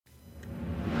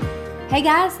Hey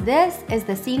guys, this is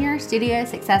the Senior Studio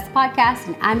Success Podcast,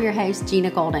 and I'm your host, Gina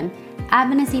Golden. I've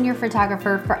been a senior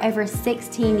photographer for over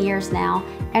 16 years now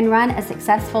and run a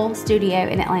successful studio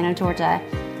in Atlanta, Georgia.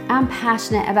 I'm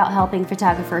passionate about helping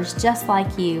photographers just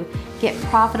like you get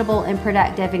profitable and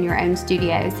productive in your own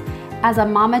studios. As a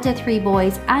mama to 3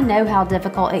 boys, I know how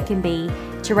difficult it can be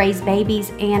to raise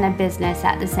babies and a business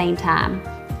at the same time.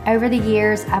 Over the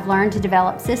years, I've learned to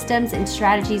develop systems and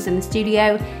strategies in the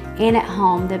studio and at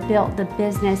home that built the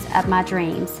business of my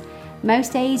dreams.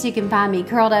 Most days you can find me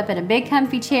curled up in a big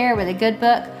comfy chair with a good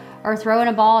book, or throwing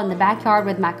a ball in the backyard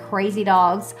with my crazy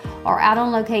dogs, or out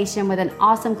on location with an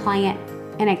awesome client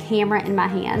and a camera in my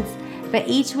hands. But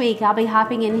each week I'll be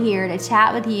hopping in here to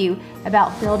chat with you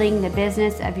about building the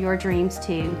business of your dreams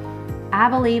too. I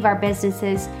believe our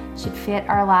businesses should fit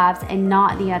our lives and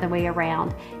not the other way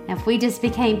around. And if we just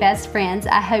became best friends,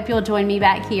 I hope you'll join me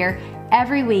back here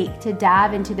every week to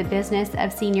dive into the business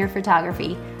of senior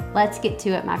photography. Let's get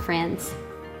to it, my friends.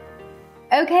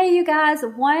 Okay, you guys,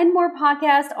 one more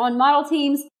podcast on model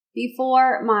teams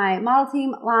before my Model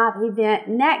Team Live event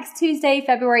next Tuesday,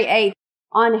 February 8th,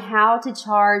 on how to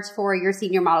charge for your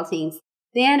senior model teams.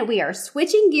 Then we are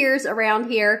switching gears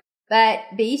around here, but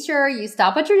be sure you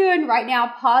stop what you're doing right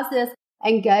now, pause this,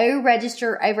 and go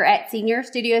register over at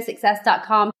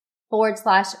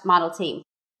seniorstudiosuccess.com/model team.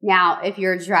 Now, if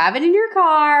you're driving in your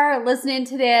car, listening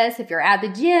to this, if you're at the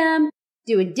gym,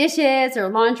 doing dishes or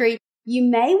laundry, you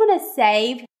may want to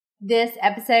save this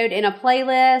episode in a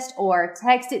playlist or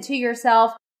text it to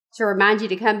yourself to remind you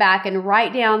to come back and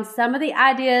write down some of the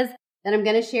ideas that I'm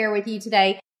going to share with you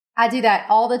today. I do that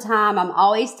all the time. I'm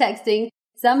always texting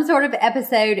some sort of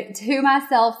episode to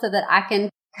myself so that I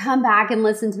can come back and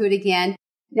listen to it again.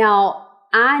 Now,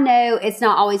 I know it's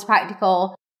not always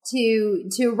practical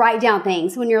to write down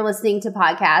things when you're listening to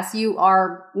podcasts. You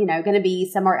are, going to be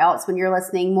somewhere else when you're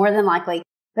listening, more than likely.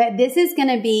 But this is going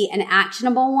to be an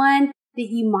actionable one that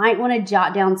you might want to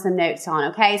jot down some notes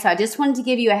on, okay? So I just wanted to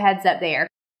give you a heads up there.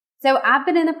 So I've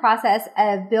been in the process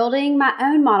of building my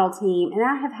own model team, and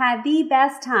I have had the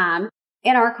best time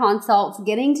in our consults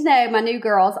getting to know my new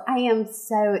girls. I am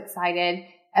so excited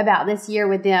about this year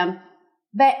with them.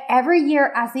 But every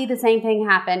year I see the same thing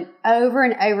happen over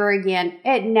and over again.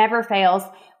 It never fails.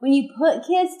 When you put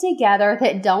kids together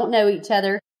that don't know each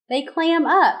other, they clam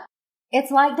up.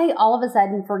 It's like they all of a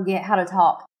sudden forget how to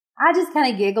talk. I just kind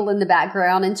of giggle in the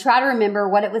background and try to remember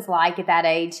what it was like at that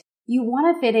age. You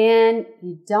want to fit in.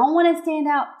 You don't want to stand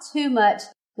out too much.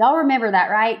 Y'all remember that,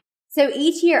 right? So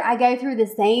each year I go through the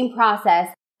same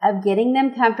process of getting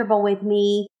them comfortable with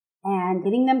me and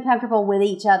getting them comfortable with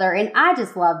each other. And I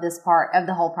just love this part of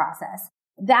the whole process.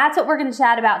 That's what we're going to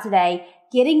chat about today.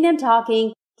 Getting them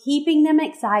talking, keeping them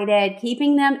excited,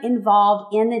 keeping them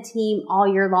involved in the team all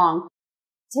year long.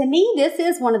 To me, this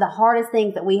is one of the hardest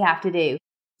things that we have to do.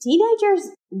 Teenagers,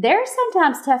 they're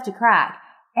sometimes tough to crack.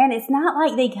 And it's not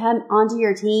like they come onto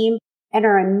your team and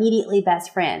are immediately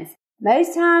best friends.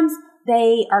 Most times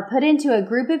they are put into a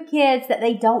group of kids that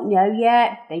they don't know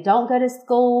yet. They don't go to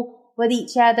school with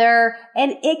each other,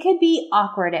 and it could be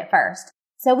awkward at first.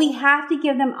 So we have to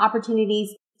give them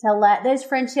opportunities to let those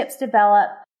friendships develop.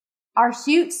 Our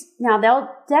shoots, now they'll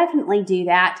definitely do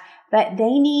that, but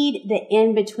they need the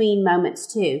in-between moments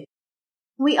too.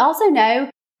 We also know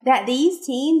that these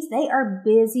teams, they are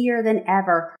busier than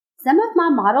ever. Some of my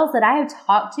models that I have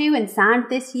talked to and signed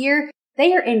this year,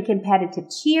 they are in competitive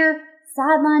cheer,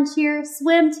 sideline cheer,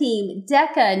 swim team,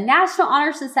 DECA, National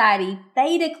Honor Society,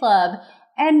 Beta Club,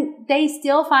 and they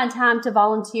still find time to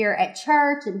volunteer at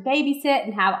church and babysit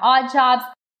and have odd jobs.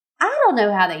 I don't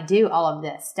know how they do all of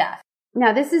this stuff.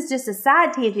 Now, this is just a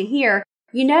side tangent here.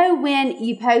 You know when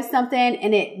you post something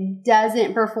and it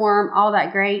doesn't perform all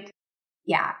that great?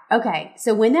 Yeah, okay.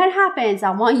 So when that happens, I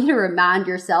want you to remind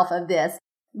yourself of this.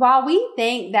 While we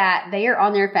think that they are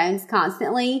on their phones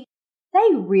constantly,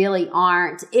 they really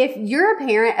aren't. If you're a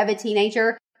parent of a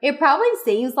teenager, it probably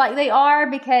seems like they are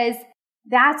because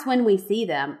that's when we see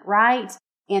them, right?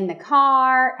 In the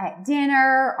car, at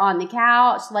dinner, on the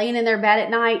couch, laying in their bed at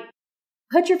night.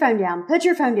 Put your phone down. Put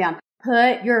your phone down.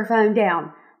 Put your phone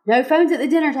down. No phones at the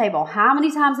dinner table. How many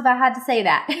times have I had to say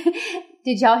that?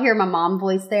 Did y'all hear my mom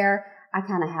voice there? I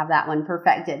kind of have that one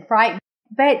perfected, right?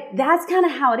 But that's kind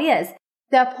of how it is.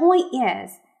 The point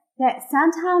is that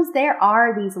sometimes there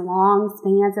are these long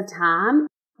spans of time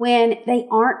when they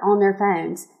aren't on their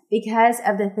phones because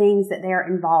of the things that they're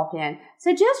involved in.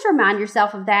 So just remind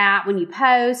yourself of that when you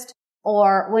post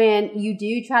or when you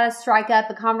do try to strike up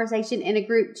a conversation in a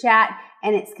group chat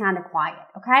and it's kind of quiet,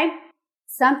 okay?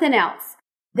 Something else.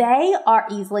 They are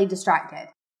easily distracted.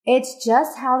 It's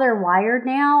just how they're wired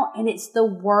now, and it's the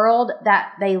world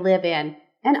that they live in.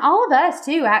 And all of us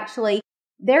too, actually.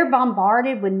 They're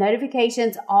bombarded with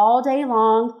notifications all day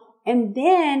long, and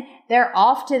then they're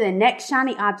off to the next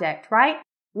shiny object, right?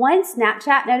 One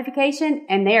Snapchat notification,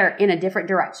 and they're in a different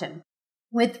direction.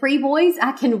 With 3 boys,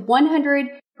 I can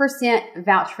 100%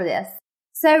 vouch for this.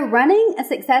 So running a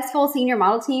successful senior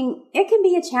model team, it can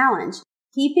be a challenge.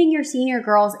 Keeping your senior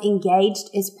girls engaged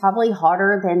is probably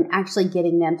harder than actually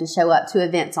getting them to show up to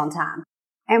events on time.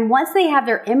 And once they have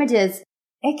their images,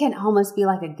 it can almost be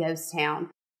like a ghost town.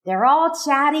 They're all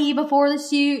chatty before the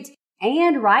shoot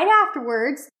and right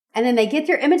afterwards, and then they get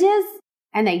their images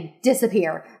and they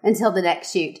disappear until the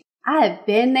next shoot. I have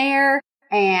been there,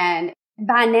 and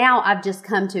by now I've just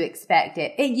come to expect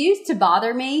it. It used to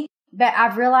bother me, but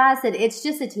I've realized that it's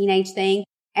just a teenage thing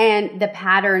and the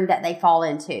pattern that they fall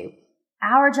into.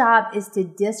 Our job is to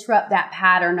disrupt that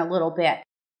pattern a little bit.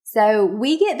 So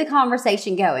we get the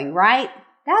conversation going, right?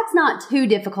 That's not too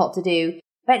difficult to do.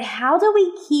 But how do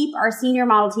we keep our senior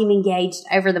model team engaged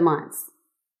over the months?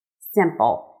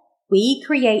 Simple. We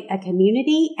create a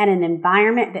community and an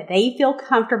environment that they feel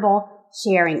comfortable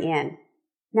sharing in.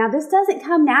 Now, this doesn't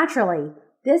come naturally.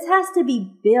 This has to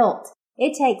be built.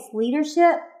 It takes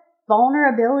leadership,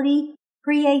 vulnerability,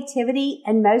 creativity,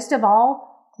 and most of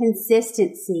all,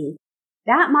 consistency.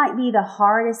 That might be the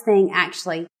hardest thing,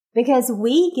 actually, because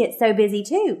we get so busy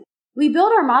too. We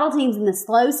build our model teams in the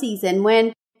slow season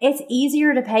when it's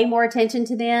easier to pay more attention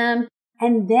to them.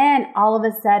 And then all of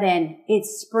a sudden,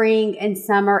 it's spring and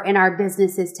summer and our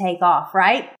businesses take off,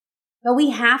 right? But we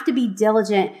have to be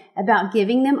diligent about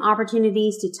giving them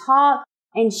opportunities to talk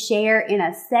and share in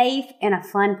a safe and a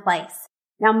fun place.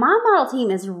 Now, my model team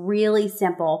is really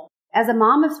simple. As a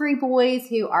mom of 3 boys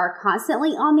who are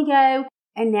constantly on the go,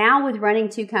 and now with running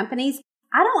 2 companies,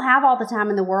 I don't have all the time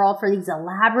in the world for these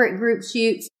elaborate group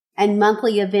shoots and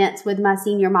monthly events with my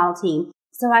senior model team.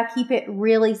 So I keep it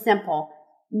really simple.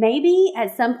 Maybe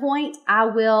at some point I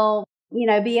will,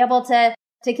 be able to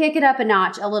kick it up a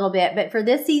notch a little bit. But for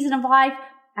this season of life,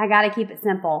 I got to keep it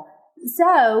simple.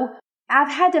 So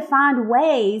I've had to find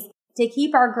ways to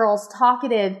keep our girls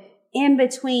talkative in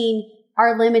between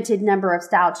our limited number of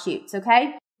styled shoots,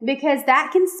 okay? Because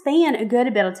that can span a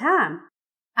good bit of time.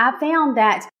 I found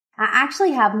that I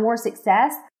actually have more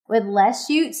success with less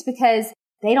shoots because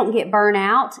they don't get burnt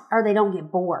out or they don't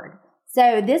get bored.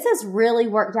 So this has really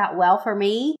worked out well for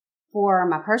me, for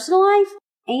my personal life,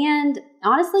 and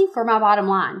honestly, for my bottom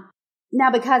line.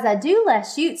 Now, because I do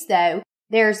less shoots though,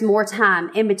 there's more time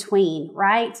in between,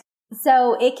 right?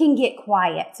 So it can get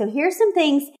quiet. So here's some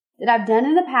things that I've done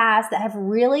in the past that have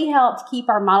really helped keep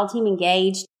our model team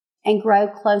engaged and grow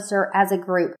closer as a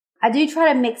group. I do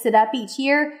try to mix it up each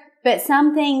year, but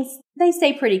some things, they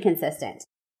stay pretty consistent.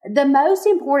 The most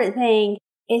important thing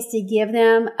is to give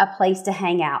them a place to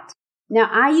hang out. Now,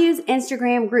 I use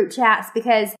Instagram group chats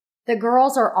because the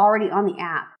girls are already on the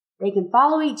app. They can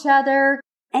follow each other,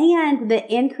 and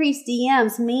the increased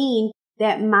DMs mean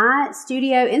that my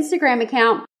studio Instagram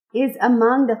account is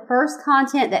among the first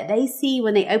content that they see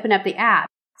when they open up the app.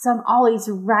 So I'm always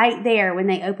right there when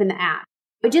they open the app.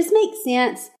 It just makes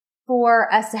sense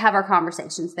for us to have our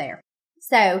conversations there.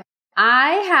 So I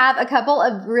have a couple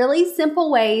of really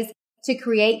simple ways to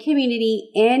create community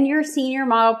in your senior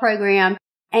model program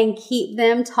and keep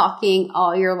them talking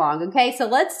all year long. Okay, so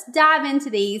let's dive into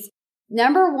these.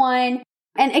 Number 1,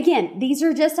 and again, these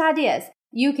are just ideas.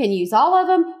 You can use all of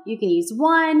them. You can use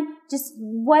one, just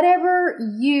whatever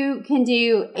you can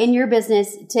do in your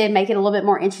business to make it a little bit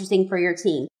more interesting for your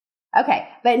team. Okay,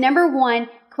 but number 1,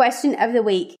 question of the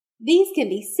week. These can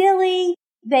be silly.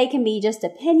 They can be just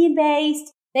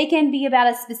opinion-based. They can be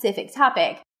about a specific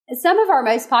topic. Some of our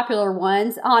most popular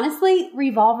ones, honestly,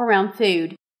 revolve around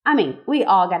food. I mean, we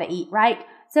all got to eat, right?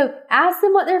 So ask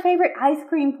them what their favorite ice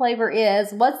cream flavor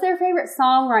is. What's their favorite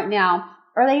song right now?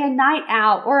 Are they a night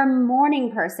out or a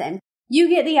morning person? You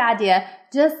get the idea.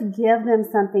 Just give them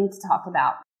something to talk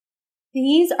about.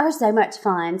 These are so much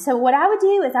fun. So what I would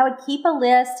do is I would keep a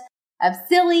list of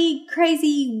silly,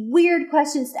 crazy, weird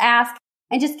questions to ask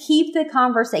and just keep the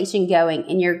conversation going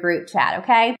in your group chat,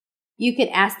 okay? You can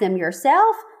ask them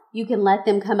yourself. You can let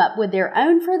them come up with their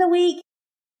own for the week.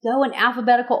 Go in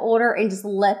alphabetical order and just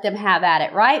let them have at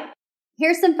it, right?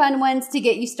 Here's some fun ones to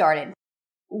get you started.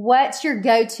 What's your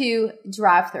go-to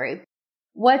drive-through?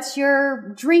 What's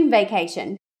your dream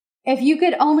vacation? If you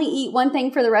could only eat one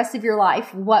thing for the rest of your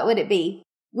life, what would it be?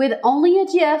 With only a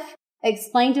GIF,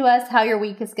 explain to us how your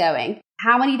week is going.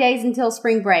 How many days until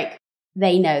spring break?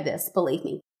 They know this, believe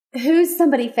me. Who's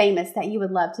somebody famous that you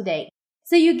would love to date?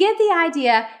 So you get the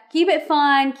idea. Keep it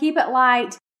fun. Keep it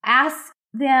light. Ask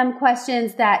them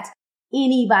questions that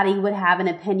anybody would have an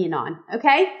opinion on,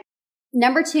 okay?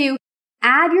 Number 2,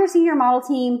 add your senior model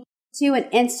team to an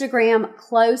Instagram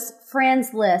close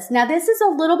friends list. Now, this is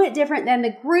a little bit different than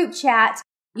the group chat.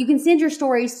 You can send your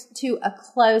stories to a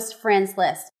close friends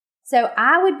list. So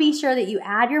I would be sure that you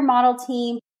add your model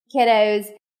team kiddos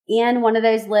in one of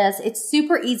those lists. It's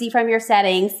super easy from your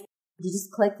settings. You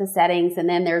just click the settings and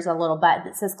then there's a little button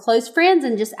that says close friends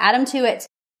and just add them to it.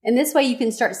 And this way you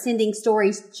can start sending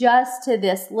stories just to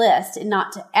this list and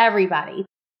not to everybody.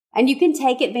 And you can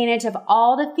take advantage of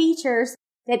all the features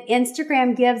that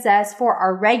Instagram gives us for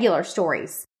our regular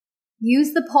stories.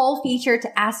 Use the poll feature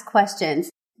to ask questions.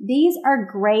 These are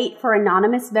great for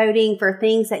anonymous voting for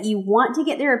things that you want to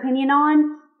get their opinion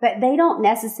on, but they don't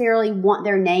necessarily want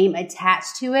their name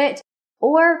attached to it.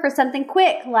 Or for something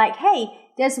quick like, hey,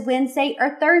 does Wednesday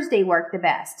or Thursday work the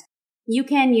best? You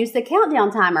can use the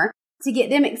countdown timer to get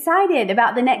them excited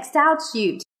about the next style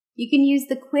shoot. You can use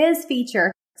the quiz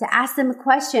feature to ask them a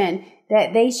question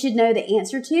that they should know the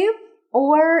answer to,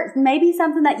 or maybe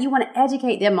something that you want to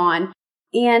educate them on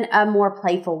in a more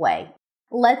playful way.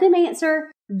 Let them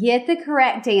answer, get the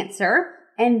correct answer,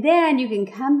 and then you can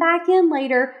come back in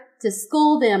later to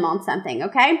school them on something,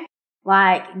 okay?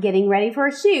 Like getting ready for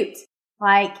a shoot,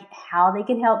 like how they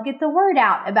can help get the word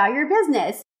out about your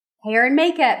business, hair and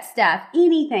makeup stuff,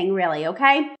 anything really,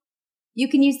 okay? You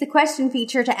can use the question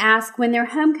feature to ask when their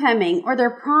homecoming or their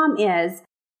prom is,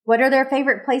 what are their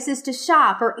favorite places to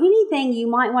shop, or anything you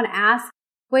might want to ask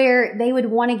where they would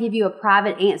want to give you a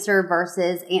private answer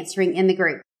versus answering in the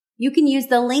group. You can use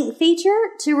the link feature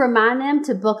to remind them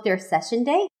to book their session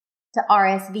date, to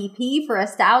RSVP for a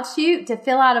style shoot, to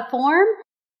fill out a form.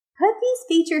 Put these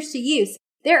features to use.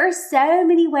 There are so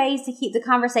many ways to keep the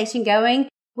conversation going.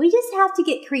 We just have to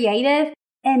get creative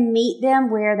and meet them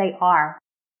where they are.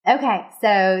 Okay,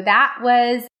 so that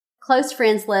was close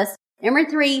friends list. Number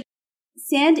 3,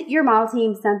 send your model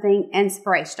team something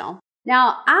inspirational.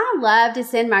 Now, I love to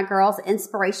send my girls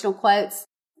inspirational quotes.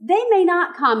 They may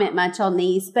not comment much on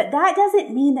these, but that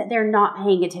doesn't mean that they're not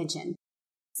paying attention.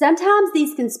 Sometimes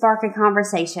these can spark a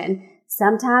conversation.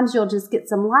 Sometimes you'll just get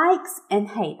some likes, and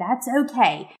hey, that's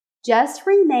okay. Just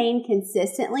remain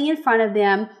consistently in front of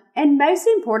them. And most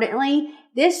importantly,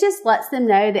 this just lets them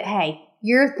know that, hey,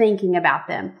 you're thinking about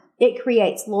them. It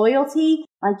creates loyalty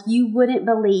like you wouldn't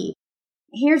believe.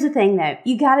 Here's the thing though,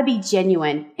 you gotta be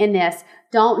genuine in this.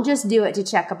 Don't just do it to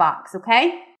check a box,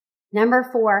 okay? Number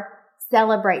 4,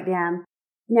 celebrate them.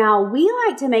 Now, we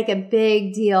like to make a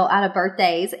big deal out of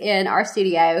birthdays in our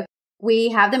studio. We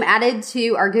have them added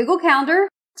to our Google Calendar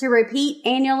to repeat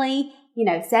annually.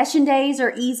 Session days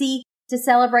are easy to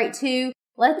celebrate too.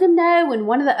 Let them know when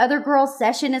one of the other girls'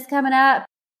 session is coming up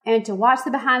and to watch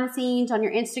the behind the scenes on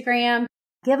your Instagram.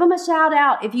 Give them a shout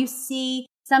out if you see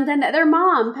something that their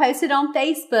mom posted on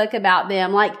Facebook about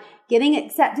them, like getting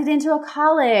accepted into a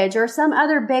college or some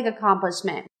other big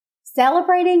accomplishment.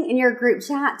 Celebrating in your group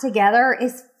chat together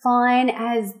is fun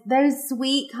as those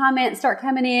sweet comments start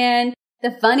coming in,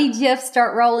 the funny GIFs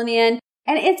start rolling in,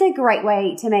 and it's a great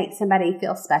way to make somebody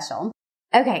feel special.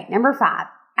 Okay, number 5,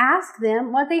 ask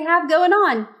them what they have going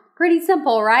on. Pretty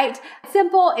simple, right?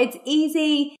 Simple, it's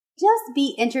easy. Just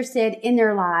be interested in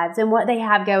their lives and what they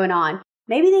have going on.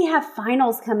 Maybe they have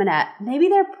finals coming up. Maybe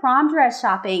they're prom dress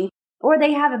shopping, or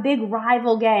they have a big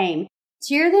rival game.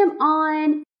 Cheer them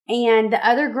on, and the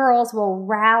other girls will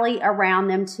rally around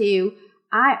them too.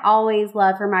 I always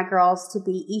love for my girls to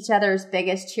be each other's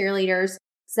biggest cheerleaders.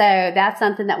 So that's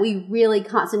something that we really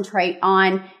concentrate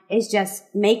on, is just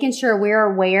making sure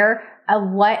we're aware of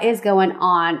what is going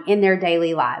on in their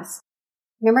daily lives.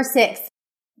 Number 6,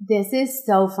 this is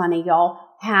so funny, y'all.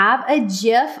 Have a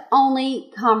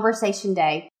GIF-only conversation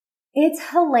day.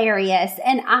 It's hilarious,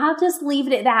 and I'll just leave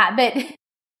it at that, but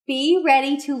be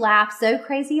ready to laugh so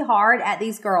crazy hard at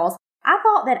these girls. I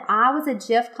thought that I was a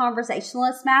GIF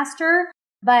conversationalist master,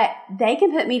 but they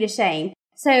can put me to shame.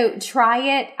 So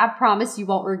try it. I promise you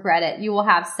won't regret it. You will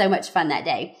have so much fun that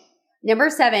day. Number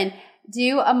 7,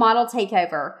 do a model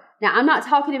takeover. Now, I'm not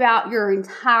talking about your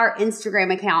entire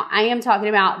Instagram account. I am talking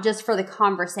about just for the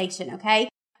conversation, okay?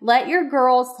 Let your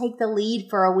girls take the lead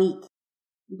for a week.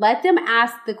 Let them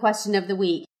ask the question of the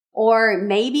week. Or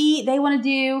maybe they want to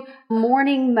do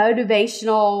morning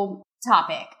motivational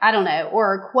topic. I don't know.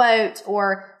 Or a quote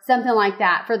or something like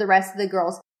that for the rest of the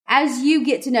girls. As you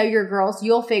get to know your girls,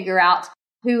 you'll figure out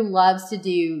who loves to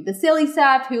do the silly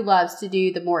stuff, who loves to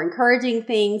do the more encouraging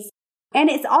things. And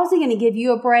it's also going to give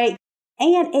you a break,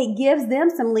 and it gives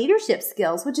them some leadership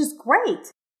skills, which is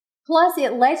great. Plus,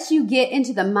 it lets you get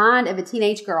into the mind of a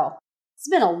teenage girl. It's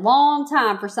been a long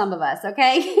time for some of us,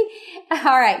 okay?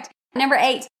 All right. Number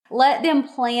 8, Let them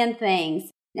plan things.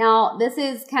 Now, this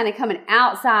is kind of coming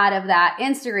outside of that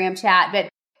Instagram chat, but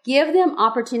give them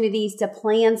opportunities to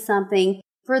plan something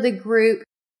for the group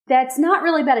that's not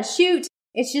really about a shoot.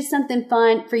 It's just something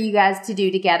fun for you guys to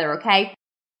do together, okay?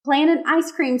 Plan an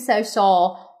ice cream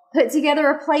social. Put together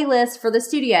a playlist for the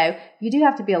studio. You do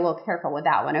have to be a little careful with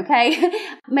that one, okay?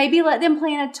 Maybe let them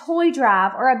plan a toy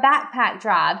drive or a backpack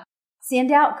drive.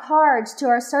 Send out cards to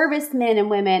our servicemen and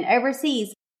women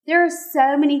overseas. There are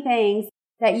so many things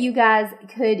that you guys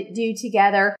could do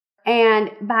together.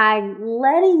 And by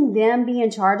letting them be in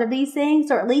charge of these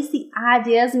things, or at least the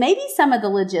ideas, maybe some of the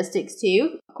logistics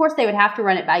too. Of course, they would have to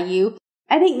run it by you.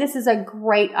 I think this is a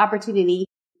great opportunity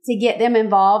to get them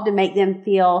involved and make them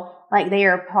feel like they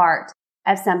are part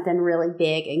of something really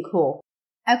big and cool.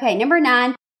 Okay, number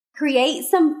 9, create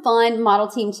some fun model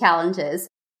team challenges.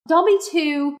 Don't be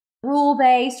too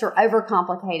rule-based or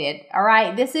overcomplicated, all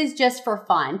right? This is just for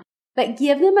fun, but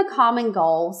give them a common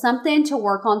goal, something to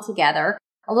work on together.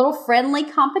 A little friendly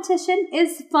competition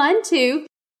is fun too.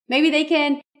 Maybe they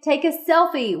can take a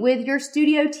selfie with your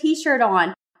studio t-shirt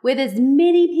on with as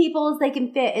many people as they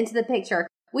can fit into the picture.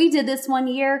 We did this one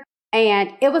year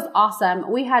and it was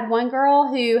awesome. We had one girl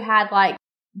who had like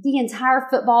the entire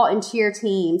football and cheer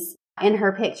teams in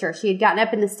her picture. She had gotten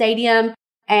up in the stadium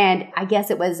and I guess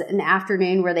it was an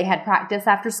afternoon where they had practice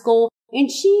after school and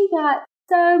she got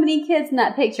so many kids in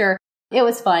that picture. It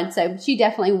was fun. So she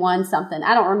definitely won something.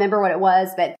 I don't remember what it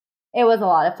was, but it was a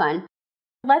lot of fun.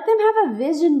 Let them have a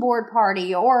vision board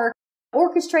party or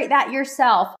orchestrate that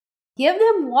yourself. Give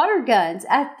them water guns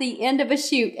at the end of a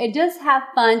shoot and just have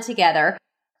fun together.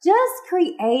 Just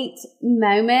create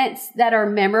moments that are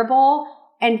memorable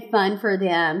and fun for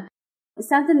them.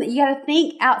 Something that you got to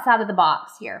think outside of the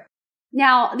box here.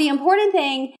 Now, the important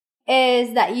thing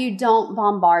is that you don't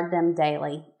bombard them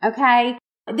daily, okay?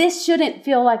 This shouldn't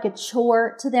feel like a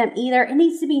chore to them either. It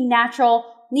needs to be natural,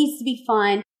 needs to be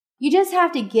fun. You just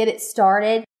have to get it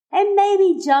started and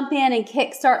maybe jump in and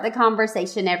kickstart the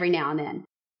conversation every now and then.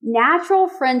 Natural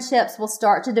friendships will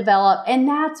start to develop, and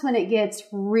that's when it gets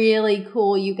really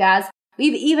cool, you guys.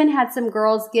 We've even had some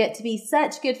girls get to be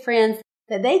such good friends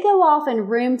that they go off and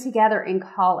room together in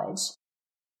college.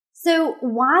 So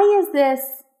why is this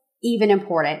even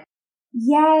important?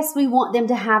 Yes, we want them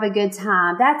to have a good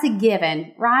time. That's a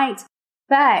given, right?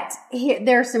 But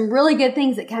there are some really good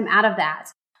things that come out of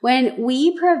that. When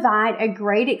we provide a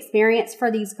great experience for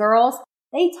these girls,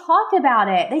 they talk about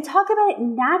it. They talk about it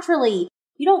naturally.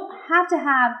 You don't have to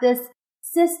have this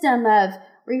system of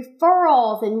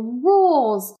referrals and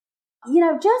rules.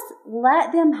 Just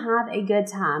let them have a good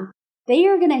time. They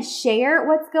are going to share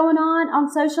what's going on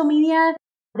social media.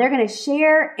 They're going to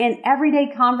share in everyday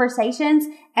conversations,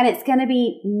 and it's going to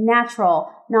be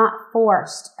natural, not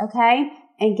forced, okay?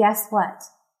 And guess what?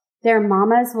 Their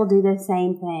mamas will do the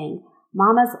same thing.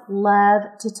 Mamas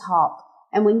love to talk.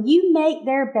 And when you make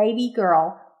their baby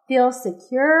girl feel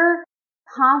secure,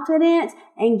 confident,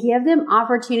 and give them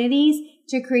opportunities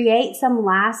to create some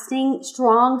lasting,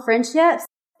 strong friendships,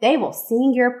 they will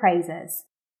sing your praises.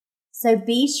 So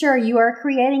be sure you are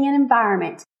creating an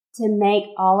environment to make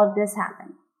all of this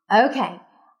happen. Okay,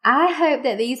 I hope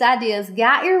that these ideas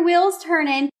got your wheels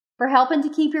turning for helping to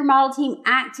keep your model team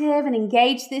active and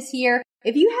engaged this year.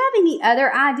 If you have any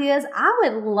other ideas, I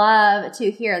would love to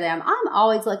hear them. I'm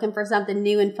always looking for something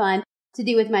new and fun to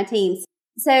do with my teams.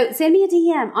 So send me a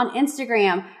DM on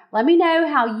Instagram. Let me know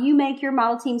how you make your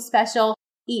model team special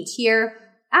each year.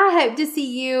 I hope to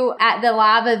see you at the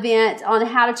live event on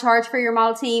how to charge for your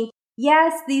model team.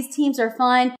 Yes, these teams are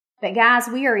fun, but guys,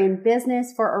 we are in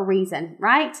business for a reason,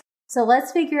 right? So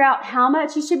let's figure out how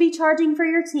much you should be charging for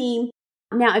your team.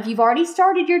 Now, if you've already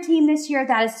started your team this year,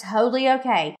 that is totally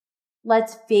okay.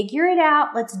 Let's figure it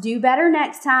out. Let's do better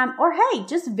next time. Or hey,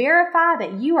 just verify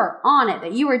that you are on it,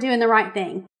 that you are doing the right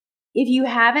thing. If you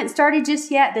haven't started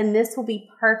just yet, then this will be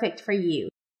perfect for you.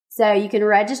 So you can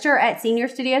register at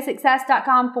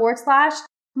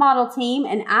seniorstudiosuccess.com/model team,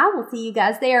 and I will see you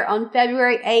guys there on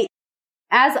February 8th.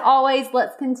 As always,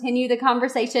 let's continue the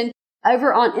conversation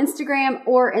over on Instagram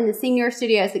or in the Senior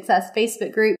Studio Success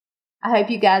Facebook group. I hope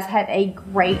you guys have a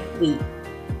great week.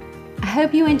 I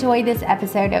hope you enjoyed this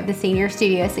episode of the Senior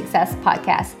Studio Success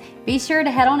Podcast. Be sure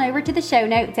to head on over to the show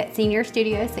notes at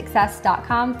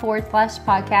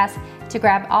seniorstudiosuccess.com/podcast to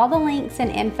grab all the links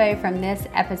and info from this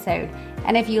episode.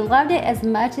 And if you loved it as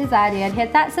much as I did,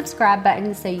 hit that subscribe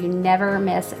button so you never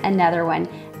miss another one.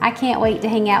 I can't wait to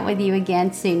hang out with you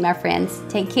again soon, my friends.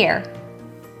 Take care.